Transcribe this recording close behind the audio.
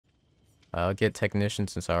I'll get technician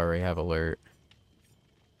since I already have alert.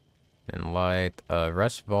 And light.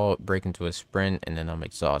 Rest vault, break into a sprint, and then I'm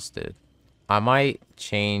exhausted. I might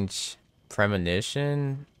change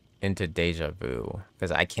premonition into deja vu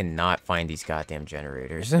because I cannot find these goddamn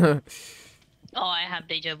generators. Oh, I have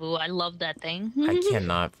deja vu. I love that thing. I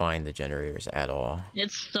cannot find the generators at all.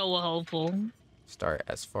 It's so helpful. Start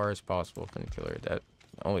as far as possible from the killer. That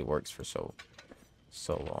only works for so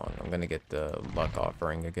long. I'm gonna get the luck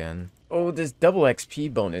offering again. Oh, this double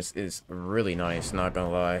XP bonus is really nice, not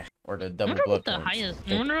gonna lie. Or the I double wonder blood what the points. highest.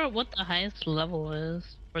 I wonder what the highest level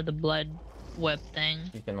is for the blood web thing.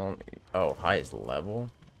 You can only... Oh, highest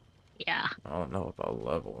level? Yeah, I don't know about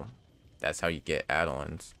level. That's how you get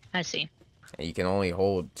add-ons. I see. And you can only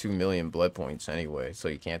hold 2 million blood points anyway, so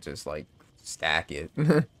you can't just, like, stack it.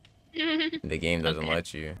 The game doesn't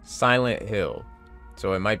let you. Silent Hill.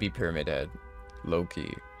 So it might be Pyramid Head.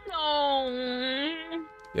 Low-key. No.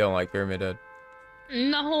 You don't like Pyramid Head?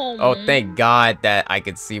 No. Oh, thank God that I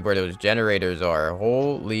could see where those generators are.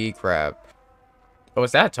 Holy crap. Oh,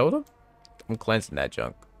 is that a totem? I'm cleansing that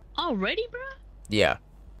junk. Already, bro? Yeah.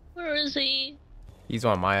 Where is he? He's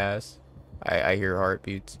on my ass. I hear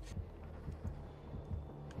heartbeats.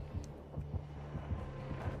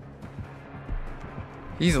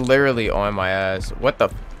 He's literally on my ass. What the...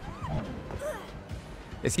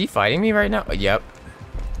 Is he fighting me right now? Yep.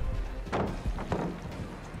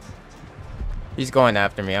 He's going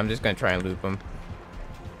after me. I'm just gonna try and loop him.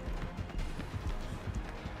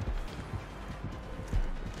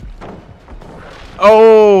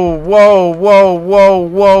 Oh, whoa, whoa, whoa,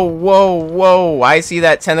 whoa, whoa, whoa. I see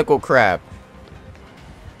that tentacle crab.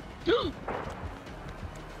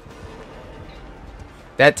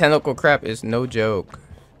 That tentacle crab is no joke.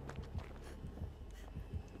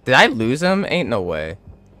 Did I lose him? Ain't no way.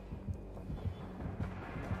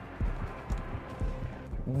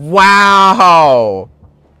 Wow.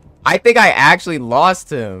 I think I actually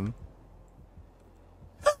lost him.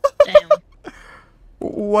 Damn.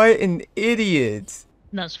 What an idiot.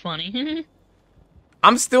 That's funny.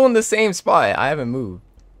 I'm still in the same spot. I haven't moved.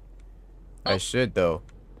 Oh. I should, though.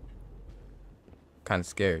 Kind of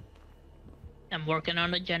scared. I'm working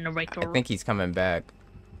on a generator. I think he's coming back.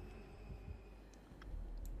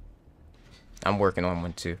 I'm working on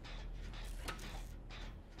one, too.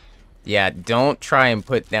 Yeah, don't try and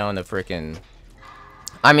put down the freaking...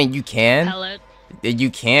 I mean, you can. Pellet. You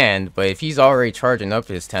can, but if he's already charging up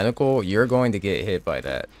his tentacle, you're going to get hit by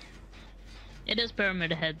that. It is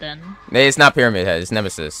Pyramid Head then. It's not Pyramid Head, it's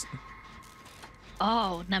Nemesis.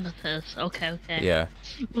 Oh, Nemesis. Okay, okay. Yeah.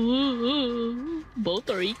 Ooh, both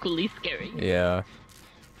are equally scary. Yeah.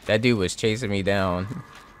 That dude was chasing me down.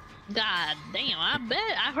 God damn, I bet.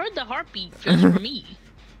 I heard the heartbeat just for me.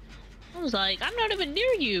 I was like, I'm not even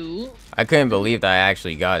near you. I couldn't believe that I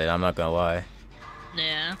actually got it, I'm not gonna lie.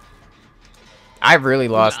 Yeah. I really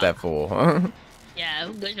lost that fool. Yeah,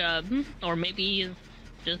 good job. Or maybe he's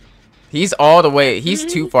just... He's all the way... He's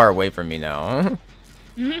too far away from me now.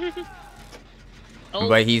 Oh.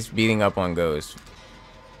 But he's beating up on Ghost.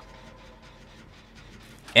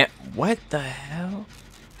 And what the hell?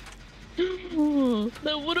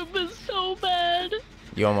 That would have been so bad.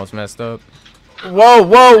 You almost messed up. Whoa,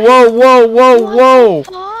 whoa, whoa, whoa, whoa, whoa! What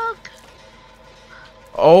the fuck?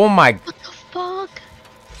 Oh my... What the fuck?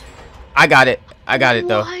 I got it. I got it,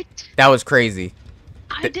 though. What? That was crazy.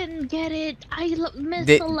 I didn't get it. I missed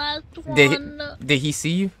the last one. Did he see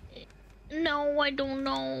you? No, I don't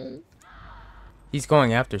know. He's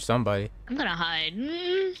going after somebody. I'm gonna hide.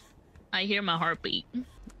 I hear my heartbeat.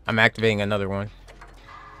 I'm activating another one.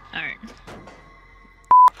 Alright.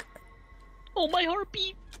 Oh, my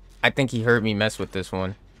heartbeat. I think he heard me mess with this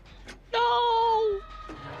one. No.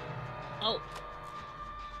 Oh.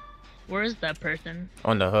 Where is that person?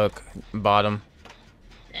 On the hook. Bottom.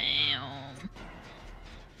 Damn.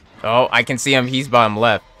 Oh, I can see him. He's bottom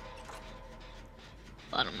left.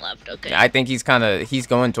 Bottom left, okay. I think he's he's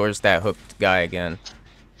going towards that hooked guy again.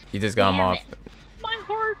 He just got him off. My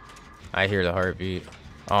heart. I hear the heartbeat.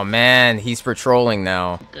 Oh man, he's patrolling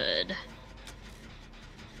now. Good.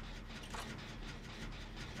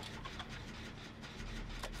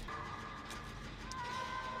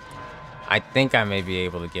 I think I may be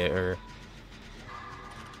able to get her.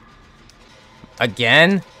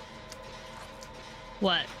 Again?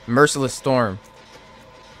 What? Merciless Storm.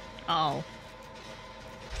 Oh.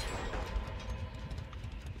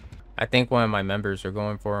 I think one of my members are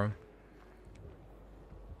going for him.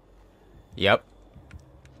 Yep.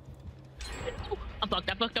 I'm fucked.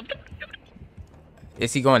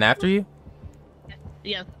 Is he going after you?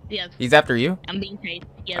 Yes, yes. He's after you? I'm being chased.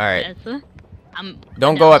 Yes, All right. yes. I'm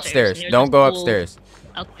Don't go downstairs upstairs. near Don't the go school. upstairs.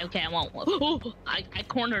 Okay, okay, I won't. Oh, I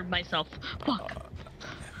cornered myself. Fuck.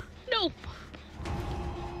 No.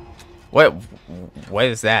 What? What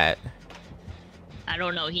is that? I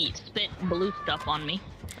don't know. He spit blue stuff on me.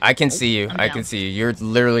 I can see you. I'm I down. can see you. You're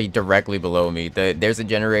literally directly below me. There's a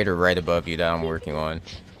generator right above you that I'm working on.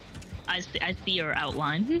 I see your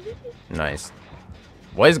outline. Nice.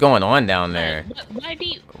 What is going on down there?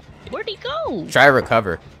 Where'd he go? Try to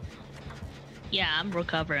recover. Yeah, I'm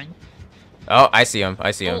recovering. Oh, I see him.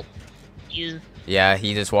 I see him. He's, Yeah,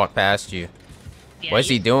 he just walked past you. yeah, What is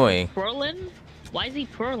he doing? Twirling? Why is he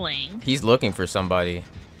twirling? He's looking for somebody.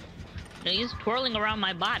 No, he's twirling around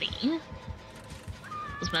my body.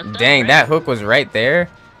 It's messed up, Dang, right? that hook was right there.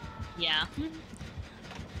 Yeah.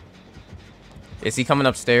 Is he coming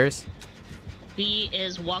upstairs? He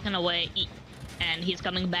is walking away, and he's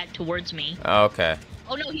coming back towards me. Okay.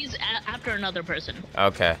 Oh no, he's after another person.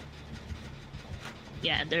 Okay.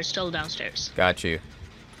 Yeah, they're still downstairs. Got you.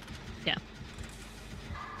 Yeah.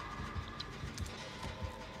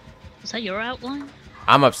 Is that your outline?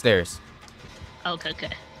 I'm upstairs. Okay, okay.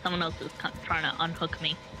 Someone else is trying to unhook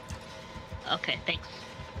me. Okay, thanks.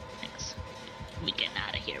 Thanks. We getting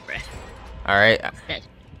out of here, bruh. Alright. That,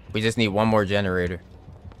 We just need one more generator.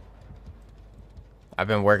 I've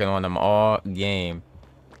been working on them all game.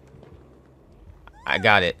 I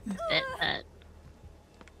got it. that.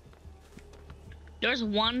 There's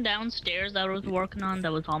one downstairs that I was working on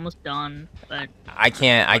that was almost done, but... I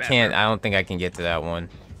can't, whatever. I don't think I can get to that one.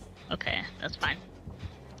 Okay, that's fine.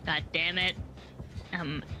 God damn it.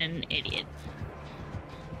 I'm an idiot.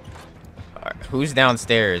 Who's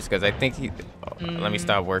downstairs? Because I think he... Oh, let me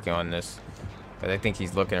stop working on this. Because I think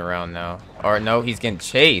he's looking around now. Or no, he's getting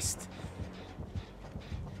chased.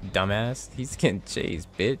 Dumbass. He's getting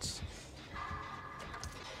chased, bitch.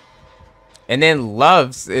 And then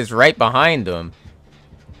Loves is right behind him.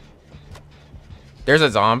 There's a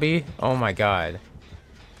zombie? Oh my god.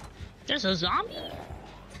 There's a zombie?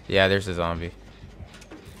 Yeah, there's a zombie.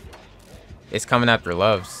 It's coming after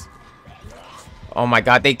Loves. Oh my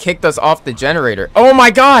god, they kicked us off the generator. Oh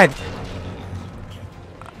my god!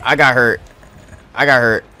 I got hurt. I got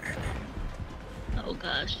hurt. Oh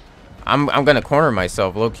gosh. I'm gonna corner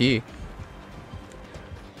myself, low key.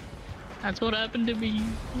 That's what happened to me.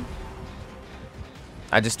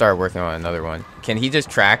 I just started working on another one. Can he just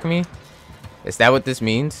track me? Is that what this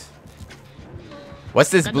means?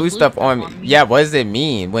 What's this blue stuff on me? Yeah, what does it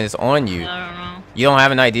mean when it's on you? I don't know. You don't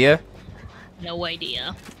have an idea? No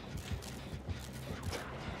idea.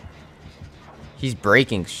 He's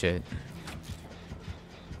breaking shit.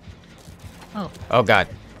 Oh. Oh god.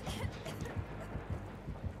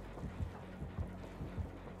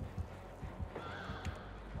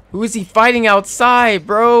 Who is he fighting outside,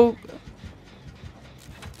 bro?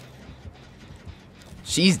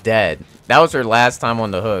 She's dead. That was her last time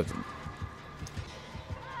on the hook.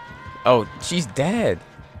 Oh, she's dead.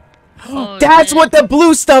 Oh, That's shit. what the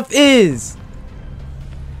blue stuff is.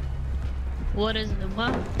 What is it?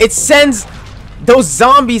 What? It sends those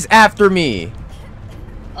zombies after me.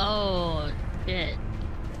 Oh, shit.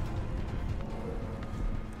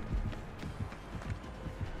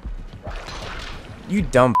 You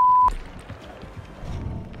dumb.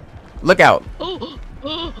 Look out. Oh,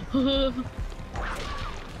 oh,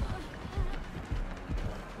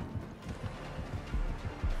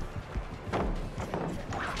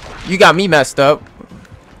 You got me messed up.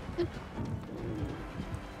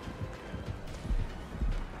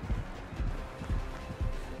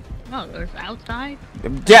 oh, there's outside?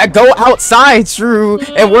 Yeah, go outside, Shrew,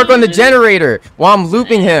 and work on the generator while I'm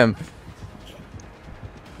looping him.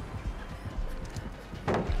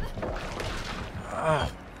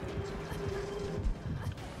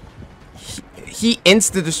 He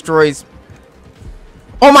insta destroys.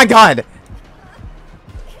 Oh my god.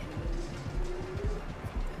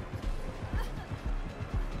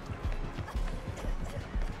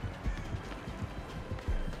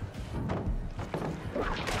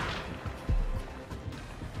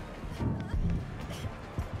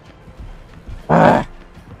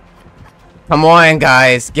 Come on,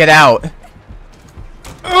 guys, get out.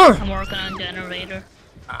 I'm working on generator.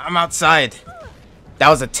 I'm outside. That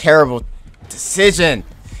was a terrible decision.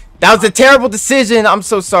 That was a terrible decision. I'm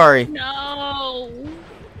so sorry. No.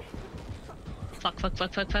 Fuck, fuck,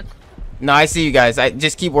 fuck, fuck, fuck. No, I see you guys. I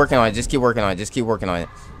just keep working on it. Just keep working on it. Just keep working on it.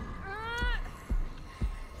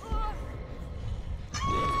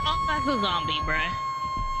 Oh, that's a zombie, bruh.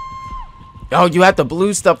 Oh, you have the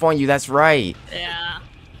blue stuff on you. That's right. Yeah.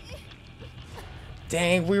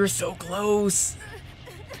 Dang, we were so close.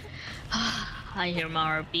 I hear my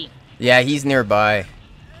heartbeat. Yeah, he's nearby.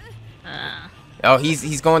 Oh,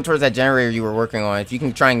 he's going towards that generator you were working on. If you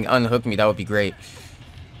can try and unhook me, that would be great.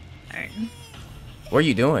 Alright. What are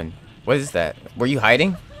you doing? What is that? Were you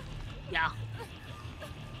hiding? Yeah.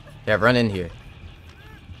 Yeah, run in here.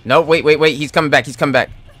 No, wait. He's coming back. He's coming back.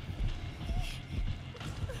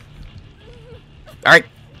 All right.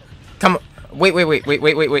 Come on. Wait.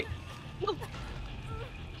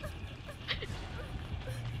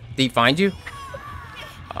 Did he find you?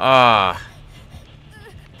 Ah.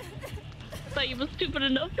 I thought you were stupid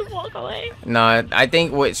enough to walk away. Nah, I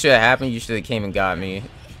think what should have happened, you should have came and got me.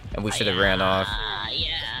 And we should have ran off.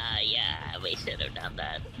 Yeah, we should have done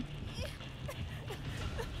that.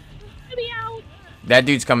 Let me out. That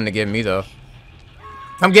dude's coming to get me, though.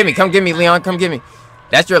 Come get me, Leon. Come get me.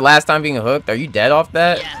 That's your last time being hooked? Are you dead off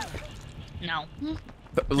that? Yeah. No.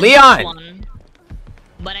 Leon! One,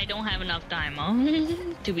 but I don't have enough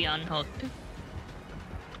time to be unhooked.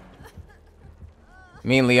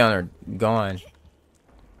 Me and Leon are gone.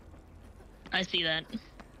 I see that.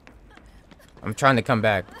 I'm trying to come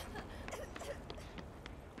back.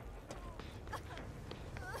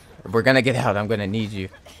 We're gonna get out. I'm gonna need you.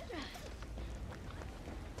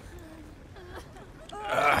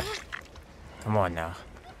 Come on now.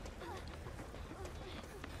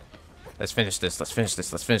 Let's finish this. Let's finish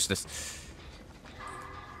this.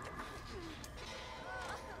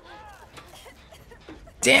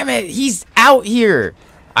 Damn it! He's out here.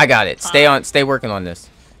 I got it. Stay working on this.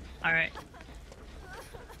 All right.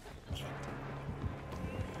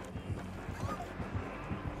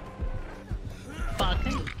 Fuck.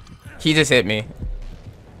 He just hit me.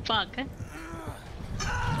 Fuck.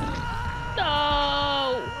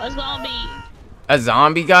 No! A zombie! A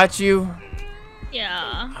zombie got you?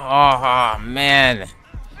 Yeah. Oh, man.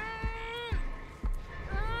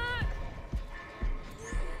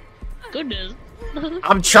 Goodness.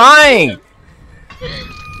 I'm trying!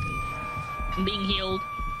 I'm being healed.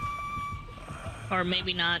 Or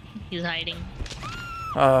maybe not. He's hiding.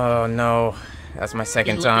 Oh, no. That's my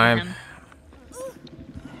second He's looking at time. him.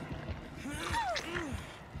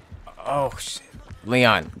 Oh, shit.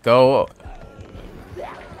 Leon, go.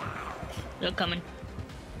 They're coming.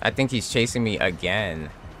 I think he's chasing me again.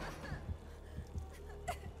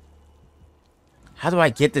 How do I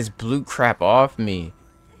get this blue crap off me?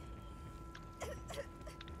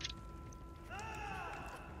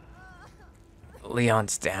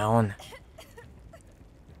 Leon's down.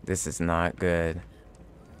 This is not good.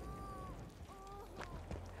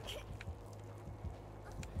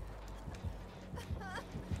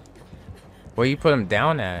 Where you put him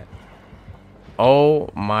down at? Oh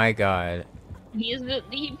my god. He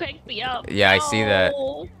picked me up. Yeah, I see that.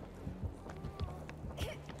 No.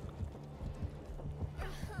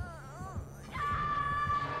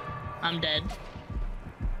 I'm dead.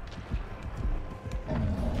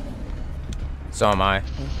 So am I.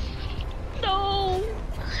 No.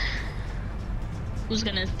 Who's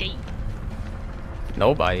gonna escape?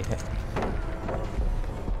 Nobody.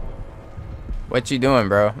 What you doing,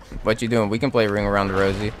 bro? What you doing? We can play Ring Around the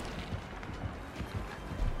Rosie.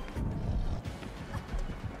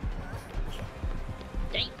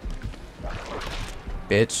 Dang.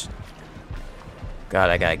 Bitch. God,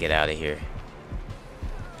 I gotta get out of here.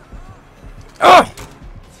 Oh!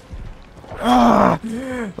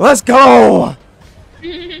 Let's go!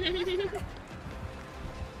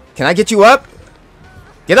 Can I get you up?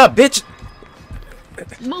 Get up, bitch!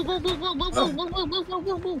 Move, move, move, move, move, move, move, move, move,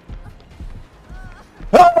 move, move.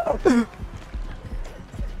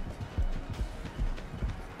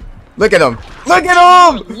 Look at him! Look at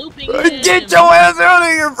him! Looping Get him. your ass out of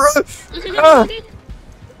here, bro!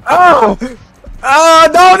 Oh! Oh!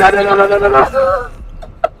 No! No! No! No! No! No! No!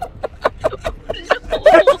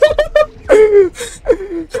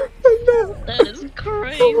 That is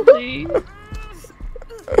crazy.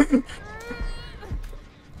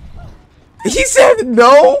 He said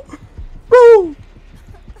no, bro.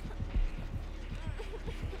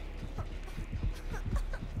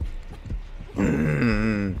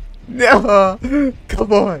 No.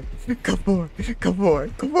 Come on,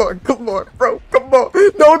 bro. Come on.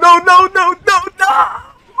 No, no, no, no, no, no.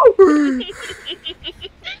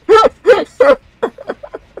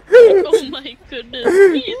 Oh my goodness,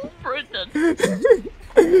 he's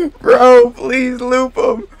sprinting. Bro, please loop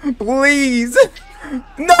him. Please.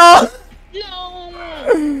 No.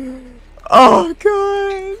 No. Oh,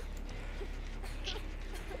 God.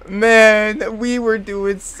 Man, we were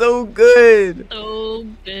doing so good. So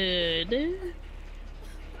good.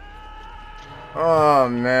 Oh,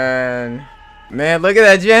 man. Man, look at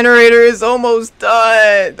that generator. It's almost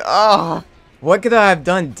done. Oh, what could I have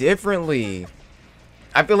done differently?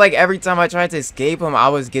 I feel like every time I tried to escape him, I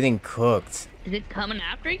was getting cooked. Is it coming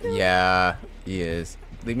after you? Yeah, he is.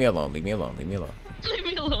 Leave me alone. Leave me alone. Leave me alone. Leave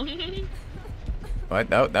me alone. What?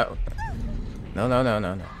 No, no. No, no, no,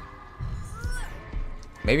 no, no.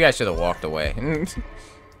 Maybe I should have walked away.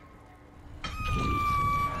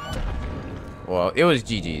 Well, it was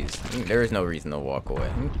GG's. There is no reason to walk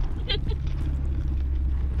away.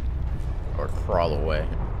 Or crawl away.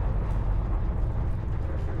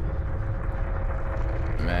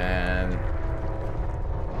 Man.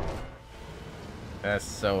 That's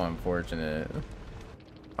so unfortunate.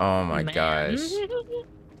 Oh my gosh.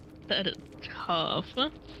 That is tough.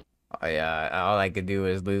 Oh yeah, all I could do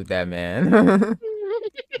is loot that man.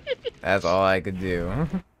 That's all I could do.